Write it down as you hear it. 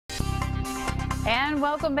And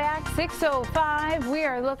welcome back, 6:05. We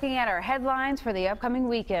are looking at our headlines for the upcoming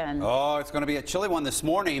weekend. Oh, it's going to be a chilly one this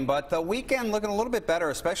morning, but the weekend looking a little bit better,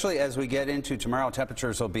 especially as we get into tomorrow.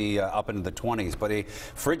 Temperatures will be up into the 20s, but a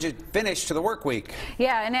frigid finish to the work week.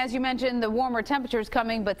 Yeah, and as you mentioned, the warmer temperatures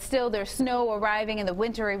coming, but still there's snow arriving and the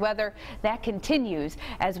wintry weather that continues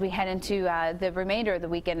as we head into the remainder of the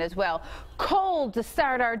weekend as well. Cold to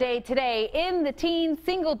start our day today, in the teens,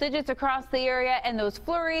 single digits across the area, and those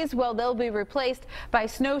flurries, well, they'll be replaced by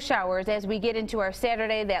snow showers as we get into our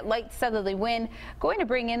Saturday. That light southerly wind going to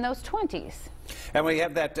bring in those 20s. And we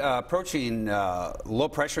have that approaching low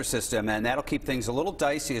pressure system, and that'll keep things a little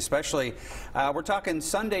dicey, especially we're talking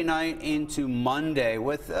Sunday night into Monday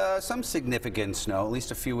with some significant snow, at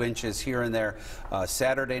least a few inches here and there,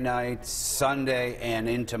 Saturday night, Sunday, and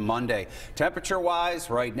into Monday. Temperature wise,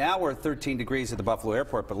 right now we're at 13 degrees at the Buffalo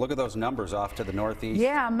Airport, but look at those numbers off to the northeast.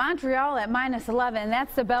 Yeah, Montreal at -11.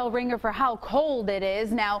 That's the bell ringer for how cold it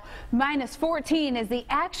is. Now, -14 is the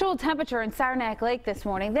actual temperature in Saranac Lake this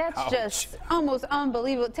morning. That's Ouch. Just almost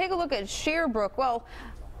unbelievable. Take a look at Sherbrooke. Well,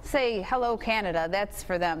 say hello Canada, that's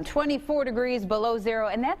for them. 24 degrees below zero,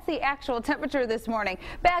 and that's the actual temperature this morning.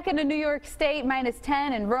 Back into New York State,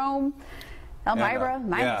 -10 in Rome. Elmira,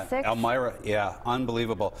 -6. Elmira, yeah,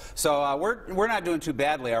 unbelievable. So we're not doing too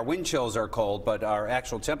badly. Our wind chills are cold, but our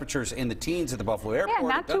actual temperatures in the teens at the Buffalo Airport. Yeah,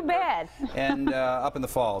 not too bad. And up in the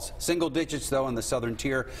falls. Single digits, though, in the southern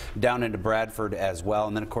tier, down into Bradford as well.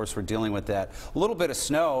 And then, of course, we're dealing with that little bit of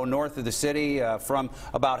snow north of the city from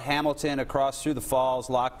about Hamilton across through the falls,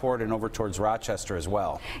 Lockport, and over towards Rochester as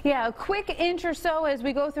well. Yeah, a quick inch or so as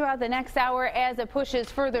we go throughout the next hour as it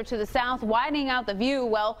pushes further to the south, widening out the view.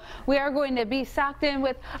 Well, we are going to be socked in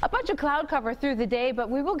with a bunch of cloud cover through the day, but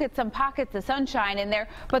we will get some pockets of sunshine in there.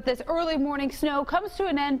 But this early morning snow comes to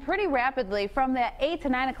an end pretty rapidly from that 8 to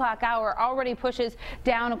 9 o'clock hour. Already pushes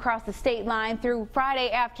down across the state line through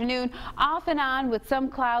Friday afternoon, off and on with some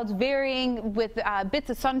clouds varying with bits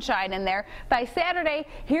of sunshine in there. By Saturday,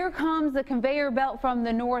 here comes the conveyor belt from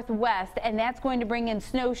the northwest, and that's going to bring in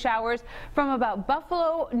snow showers from about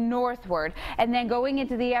Buffalo northward. And then going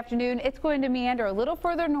into the afternoon, it's going to meander a little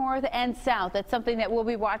further north and south. That's something that we'll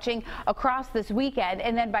be watching across this weekend.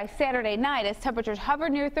 And then by Saturday night, as temperatures hover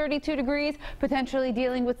near 32 degrees, potentially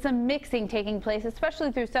dealing with some mixing taking place,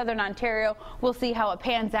 especially through southern Ontario. We'll see how it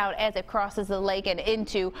pans out as it crosses the lake and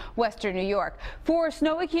into western New York. For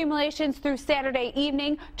snow accumulations through Saturday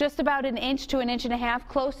evening, just about 1 inch to 1.5 inches,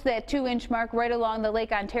 close to that 2-inch mark right along the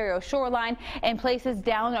Lake Ontario shoreline, and places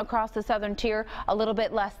down across the southern tier a little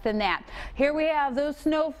bit less than that. Here we have those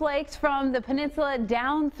snowflakes from the peninsula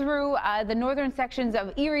down through the northern sections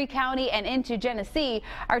of Erie County and into Genesee.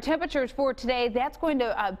 Our temperatures for today, that's going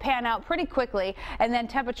to pan out pretty quickly, and then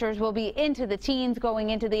temperatures will be into the teens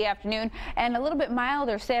going into the afternoon, and a little bit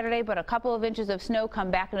milder Saturday, but a couple of inches of snow come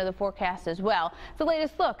back into the forecast as well. It's the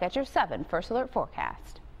latest look at your 7 First Alert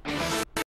forecast.